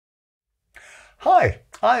Hi,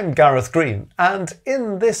 I'm Gareth Green, and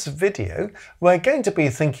in this video we're going to be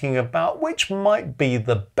thinking about which might be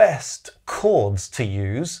the best chords to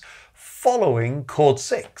use following chord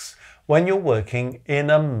 6 when you're working in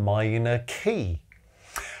a minor key.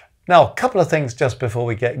 Now, a couple of things just before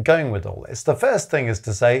we get going with all this. The first thing is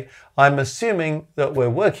to say, I'm assuming that we're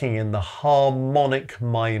working in the harmonic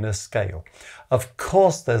minor scale. Of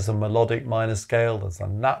course, there's a melodic minor scale, there's a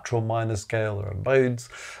natural minor scale, there are modes,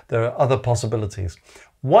 there are other possibilities.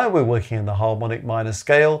 Why we're working in the harmonic minor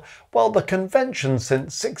scale? Well, the convention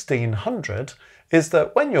since 1600 is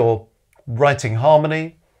that when you're writing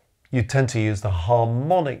harmony, you tend to use the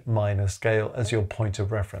harmonic minor scale as your point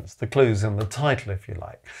of reference. The clue's in the title, if you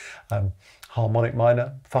like. Harmonic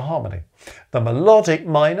minor for harmony. The melodic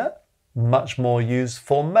minor, much more used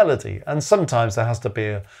for melody. And sometimes there has to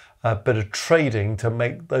be a bit of trading to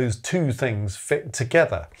make those two things fit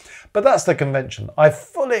together. But that's the convention. I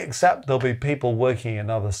fully accept there'll be people working in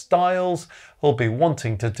other styles who'll be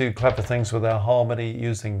wanting to do clever things with their harmony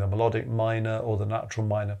using the melodic minor or the natural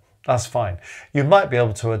minor. That's fine. You might be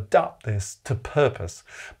able to adapt this to purpose,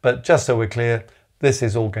 but just so we're clear, this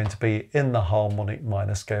is all going to be in the harmonic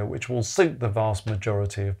minor scale, which will suit the vast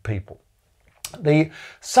majority of people. The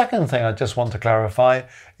second thing I just want to clarify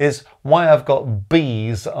is why I've got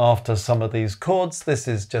B's after some of these chords. This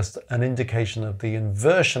is just an indication of the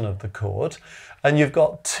inversion of the chord. And you've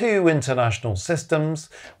got two international systems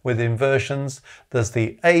with inversions. There's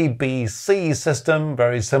the A-B-C system,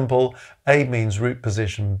 very simple. A means root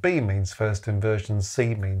position, B means first inversion,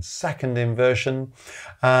 C means second inversion.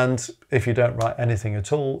 And if you don't write anything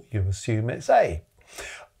at all, you assume it's A.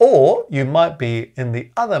 Or you might be in the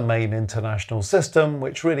other main international system,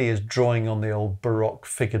 which really is drawing on the old Baroque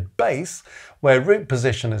figured bass, where root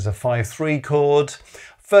position is a 5-3 chord,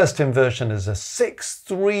 first inversion is a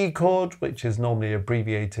 6-3 chord, which is normally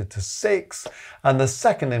abbreviated to 6, and the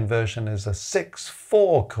second inversion is a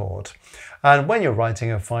 6-4 chord. And when you're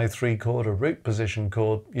writing a 5-3 chord, a root position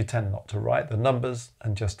chord, you tend not to write the numbers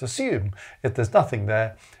and just assume if there's nothing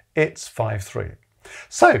there, it's 5-3.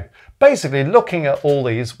 So basically, looking at all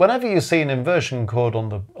these, whenever you see an inversion chord on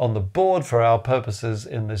the board for our purposes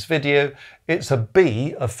in this video, it's a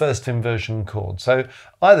B, a first inversion chord. So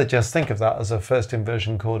either just think of that as a first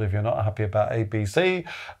inversion chord if you're not happy about A, B, C,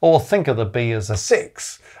 or think of the B as a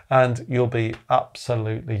 6 and you'll be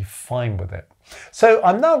absolutely fine with it. So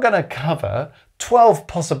I'm now going to cover 12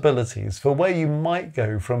 possibilities for where you might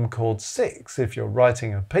go from chord 6 if you're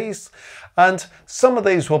writing a piece, and some of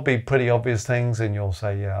these will be pretty obvious things and you'll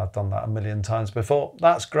say, yeah, I've done that a million times before.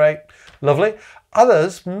 That's great, lovely.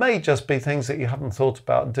 Others may just be things that you haven't thought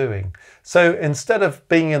about doing. So instead of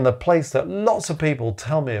being in the place that lots of people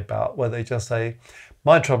tell me about, where they just say,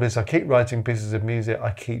 my trouble is I keep writing pieces of music, I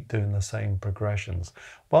keep doing the same progressions.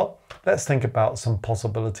 Well, let's think about some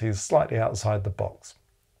possibilities slightly outside the box.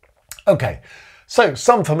 Okay, so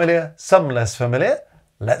some familiar, some less familiar.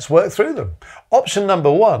 Let's work through them. Option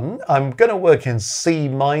number 1, I'm going to work in C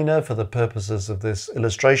minor for the purposes of this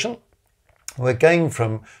illustration. We're going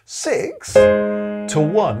from 6 to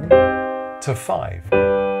 1 to 5.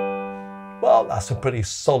 Well, that's a pretty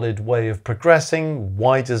solid way of progressing.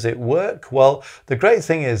 Why does it work? Well, the great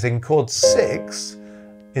thing is in chord 6,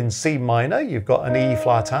 in C minor, you've got an E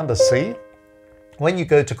flat and a C. When you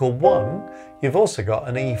go to chord 1, you've also got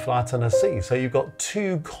an E flat and a C. So you've got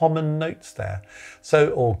two common notes there,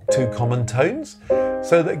 or two common tones.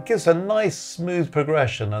 So that gives a nice smooth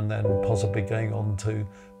progression and then possibly going on to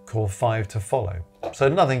chord 5 to follow. So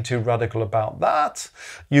nothing too radical about that.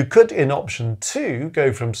 You could, in option 2,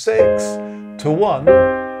 go from 6 to 1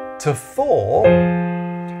 to 4.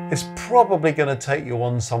 It's probably going to take you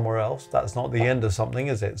on somewhere else. That's not the end of something,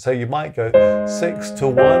 is it? So you might go 6 to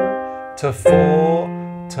 1 to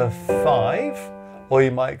 4 to 5, or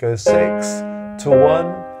you might go 6 to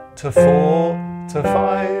 1 to 4 to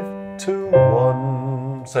 5 to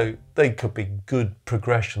 1. So they could be good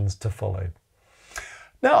progressions to follow.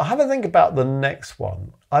 Now have a think about the next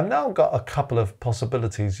one. I've now got a couple of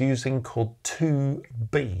possibilities using chord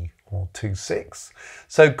 2B or 2-6.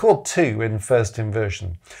 So chord 2 in first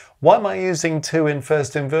inversion. Why am I using 2 in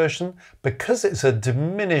first inversion? Because it's a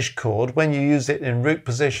diminished chord. When you use it in root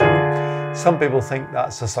position, some people think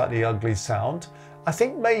that's a slightly ugly sound. I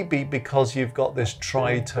think maybe because you've got this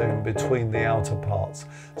tritone between the outer parts.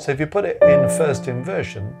 So if you put it in first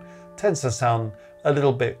inversion, it tends to sound a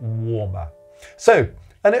little bit warmer. So,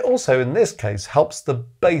 and it also in this case helps the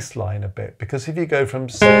bass line a bit, because if you go from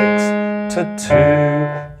 6 to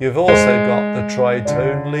 2, you've also got the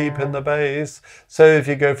tritone leap in the bass. So if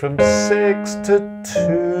you go from 6 to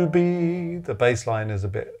 2B, the bass line is a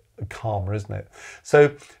bit calmer, isn't it?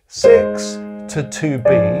 So 6 to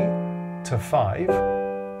 2B to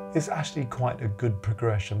 5 is actually quite a good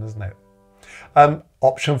progression, isn't it?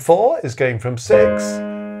 Option 4 is going from 6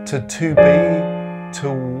 to 2B to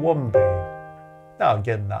 1B. Now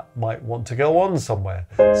again, that might want to go on somewhere.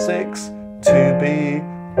 6, 2B,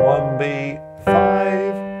 1B,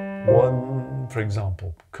 5, 1, for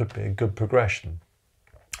example, could be a good progression.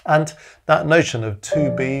 And that notion of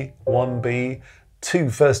 2B, 1B, 2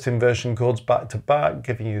 first inversion chords back to back,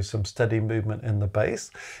 giving you some steady movement in the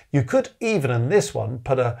bass. You could even in this one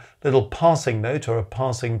put a little passing note or a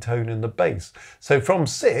passing tone in the bass. So from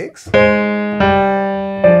 6, you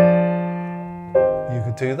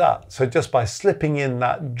could do that. So just by slipping in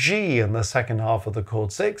that G in the second half of the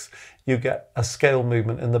chord 6, you get a scale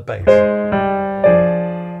movement in the bass.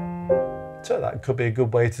 So that could be a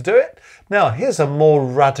good way to do it. Now here's a more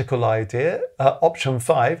radical idea. Option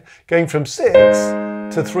 5, going from 6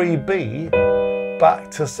 to 3B back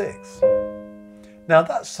to 6. Now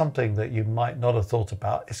that's something that you might not have thought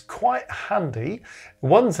about. It's quite handy.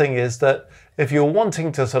 One thing is that if you're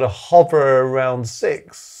wanting to sort of hover around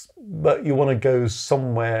 6, but you want to go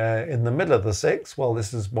somewhere in the middle of the 6, well,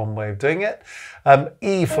 this is one way of doing it.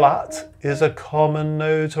 E flat is a common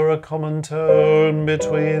note or a common tone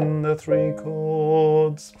between the 3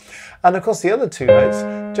 chords. And of course the other 2 notes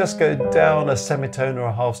just go down a semitone or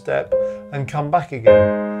a half step and come back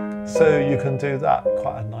again. So you can do that,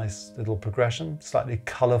 quite a nice little progression, slightly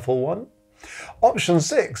colourful one. Option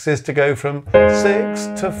 6 is to go from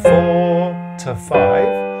 6 to 4 to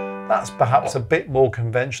 5. That's perhaps a bit more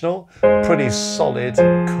conventional, pretty solid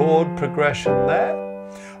chord progression there.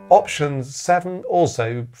 Option 7,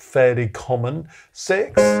 also fairly common,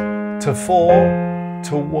 6 to 4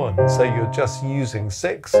 to 1. So you're just using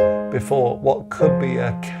 6 before what could be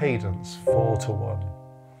a cadence 4 to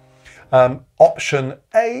 1. Option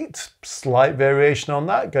 8, slight variation on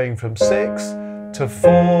that, going from 6 to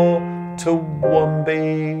 4 to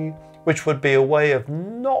 1B, which would be a way of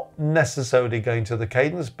not necessarily going to the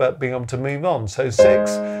cadence, but being able to move on. So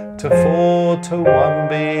 6 to 4 to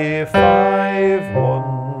 1B, 5,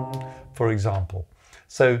 1, for example.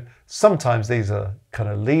 So sometimes these are kind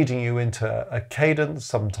of leading you into a cadence,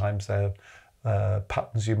 sometimes they're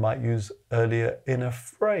patterns you might use earlier in a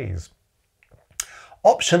phrase.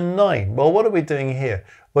 Option 9, well, what are we doing here?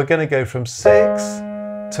 We're going to go from 6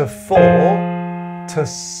 to 4 to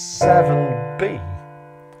 7B.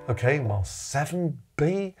 Okay, well,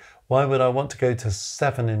 7B, why would I want to go to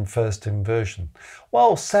 7 in first inversion?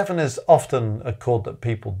 Well, 7 is often a chord that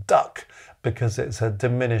people duck because it's a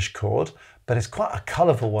diminished chord, but it's quite a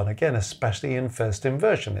colourful one, again, especially in first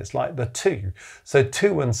inversion. It's like the 2. So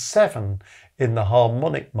 2 and 7 in the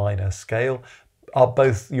harmonic minor scale are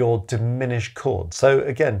both your diminished chords. So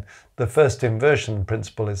again, the first inversion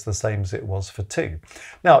principle is the same as it was for 2.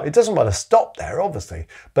 Now, it doesn't want to stop there, obviously,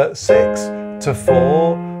 but 6 to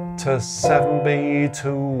 4 to 7B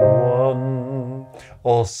to 1,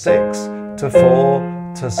 or 6 to 4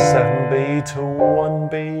 to 7B to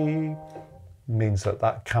 1B, means that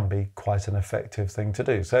that can be quite an effective thing to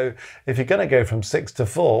do. So if you're going to go from 6 to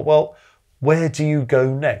 4, well, where do you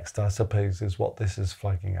go next, I suppose, is what this is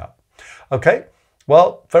flagging up. Okay,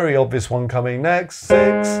 well, very obvious one coming next,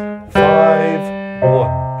 6, 5,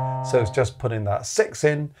 1. So it's just putting that 6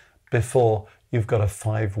 in before you've got a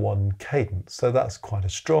 5-1 cadence. So that's quite a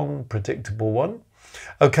strong, predictable one.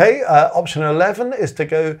 Okay, option 11 is to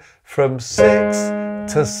go from 6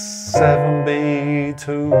 to 7B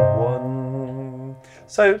to 1.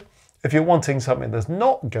 So if you're wanting something that's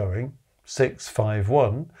not going 6, 5,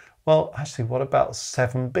 1, well, actually, what about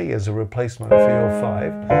 7B as a replacement for your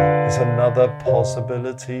 5? It's another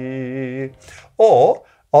possibility. Or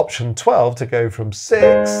option 12 to go from 6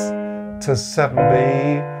 to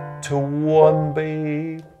 7B to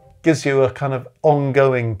 1B gives you a kind of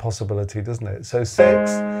ongoing possibility, doesn't it? So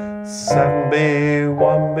 6, 7B,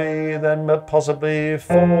 1B, then possibly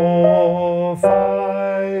 4,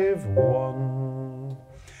 5, 1.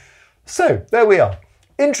 So there we are.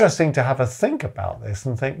 Interesting to have a think about this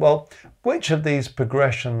and think, well, which of these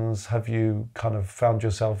progressions have you kind of found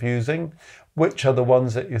yourself using? Which are the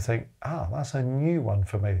ones that you think, that's a new one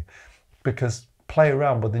for me? Because play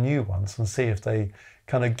around with the new ones and see if they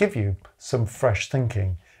kind of give you some fresh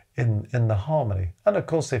thinking in the harmony. And of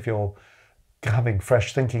course, if you're having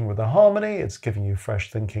fresh thinking with the harmony, it's giving you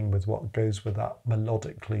fresh thinking with what goes with that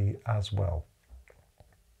melodically as well.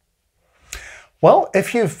 Well,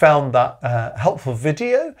 if you've found that helpful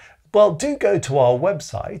video, well, do go to our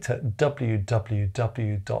website at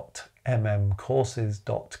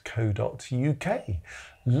www.mmcourses.co.uk.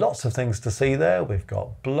 Lots of things to see there. We've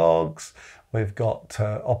got blogs, we've got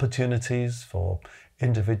opportunities for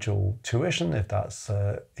individual tuition if that's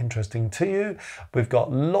interesting to you. We've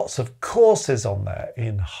got lots of courses on there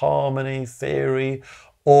in harmony, theory,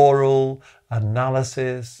 oral,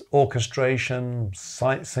 analysis, orchestration,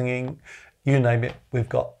 sight singing, you name it. We've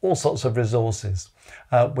got all sorts of resources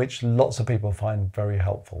which lots of people find very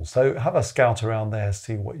helpful. So have a scout around there,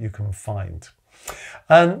 see what you can find.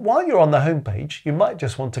 And while you're on the homepage, you might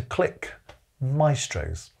just want to click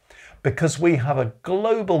Maestros, because we have a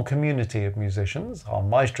global community of musicians, our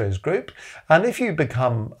Maestros group. And if you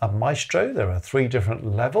become a maestro, there are 3 different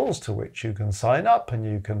levels to which you can sign up, and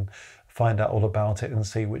you can find out all about it and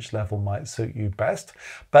see which level might suit you best.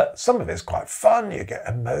 But some of it's quite fun. You get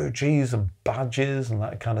emojis and badges and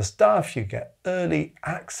that kind of stuff. You get early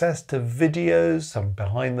access to videos, some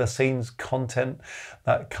behind the scenes content,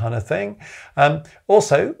 that kind of thing.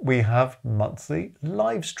 Also, we have monthly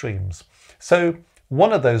live streams. So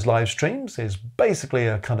one of those live streams is basically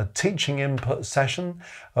a kind of teaching input session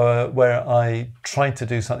where I try to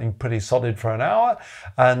do something pretty solid for an hour,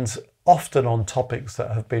 and often on topics that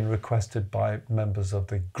have been requested by members of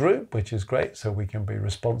the group, which is great, so we can be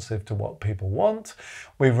responsive to what people want.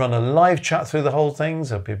 We run a live chat through the whole thing,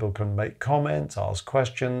 so people can make comments, ask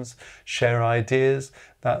questions, share ideas.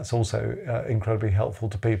 That's also incredibly helpful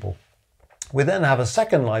to people. We then have a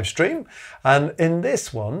second live stream, and in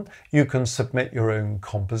this one you can submit your own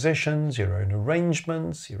compositions, your own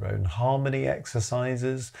arrangements, your own harmony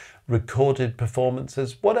exercises, recorded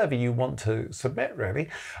performances, whatever you want to submit really,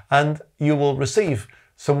 and you will receive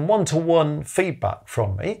some one-to-one feedback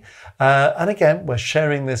from me. And again, we're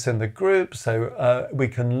sharing this in the group so we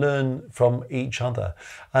can learn from each other.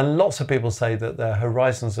 And lots of people say that their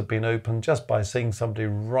horizons have been opened just by seeing somebody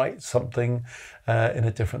write something in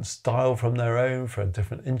a different style from their own, for a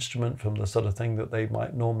different instrument from the sort of thing that they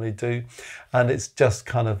might normally do. And it's just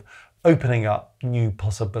kind of opening up new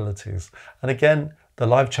possibilities. And again, the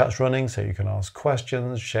live chat's running, so you can ask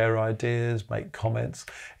questions, share ideas, make comments.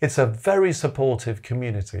 It's a very supportive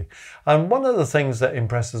community. And one of the things that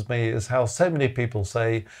impresses me is how so many people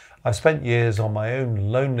say, I've spent years on my own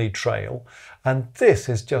lonely trail, and this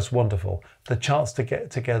is just wonderful. The chance to get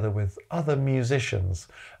together with other musicians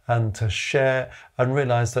and to share and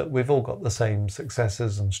realize that we've all got the same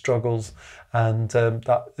successes and struggles. And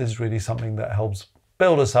that is really something that helps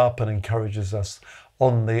build us up and encourages us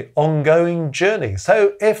on the ongoing journey.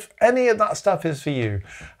 So if any of that stuff is for you,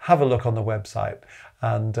 have a look on the website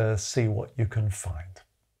and see what you can find.